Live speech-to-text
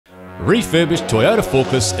Refurbished Toyota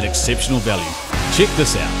forklifts at exceptional value. Check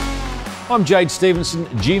this out. I'm Jade Stevenson,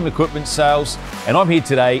 GM Equipment Sales, and I'm here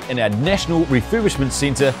today in our National Refurbishment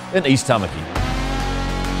Centre in East Tamaki.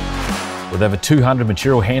 With over 200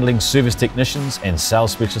 material handling service technicians and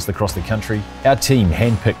sales specialists across the country, our team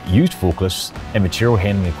handpick used forklifts and material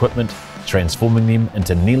handling equipment, transforming them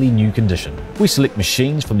into nearly new condition. We select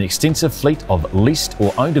machines from the extensive fleet of leased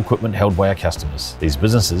or owned equipment held by our customers. These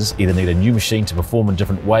businesses either need a new machine to perform in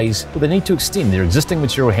different ways, or they need to extend their existing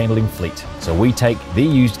material handling fleet, so we take their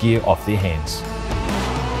used gear off their hands.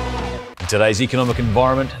 In today's economic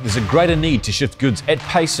environment, there's a greater need to shift goods at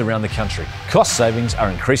pace around the country. Cost savings are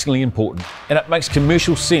increasingly important, and it makes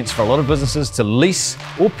commercial sense for a lot of businesses to lease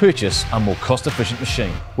or purchase a more cost-efficient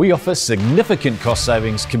machine. We offer significant cost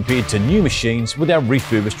savings compared to new machines with our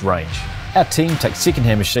refurbished range. Our team takes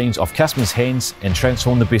second-hand machines off customers' hands and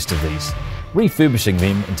transform the best of these, refurbishing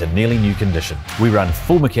them into nearly new condition. We run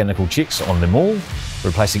full mechanical checks on them all,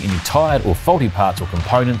 replacing any tired or faulty parts or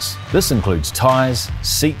components. This includes tyres,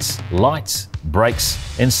 seats, lights, brakes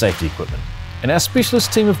and safety equipment. And our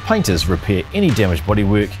specialist team of painters repair any damaged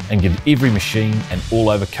bodywork and give every machine an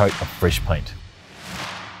all-over coat of fresh paint.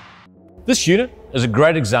 This unit is a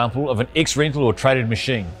great example of an ex-rental or traded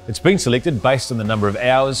machine. It's been selected based on the number of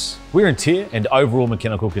hours, wear and tear and overall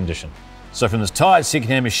mechanical condition. So from this tired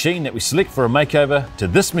second-hand machine that we select for a makeover to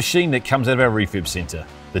this machine that comes out of our refurb centre,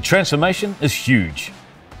 the transformation is huge.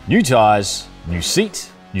 New tyres, new seat,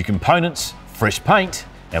 new components, fresh paint,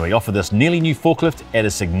 and we offer this nearly new forklift at a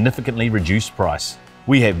significantly reduced price.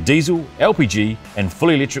 We have diesel, LPG and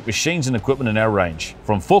fully electric machines and equipment in our range,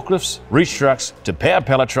 from forklifts, reach trucks to power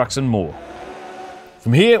pallet trucks and more.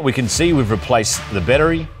 From here we can see we've replaced the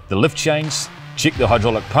battery, the lift chains, checked the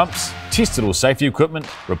hydraulic pumps, tested all safety equipment,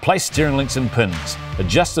 replaced steering links and pins,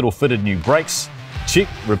 adjusted or fitted new brakes,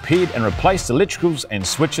 checked, repaired and replaced electricals and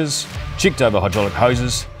switches, checked over hydraulic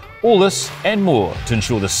hoses, all this and more to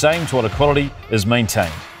ensure the same Toyota quality is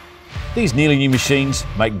maintained. These nearly new machines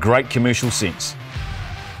make great commercial sense.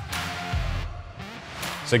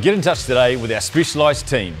 So get in touch today with our specialised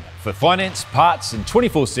team for finance, parts and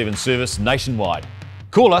 24/7 service nationwide.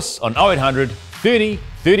 Call us on 0800 30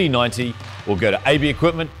 30 90 or go to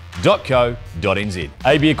abequipment.co.nz.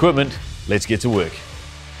 AB Equipment, let's get to work.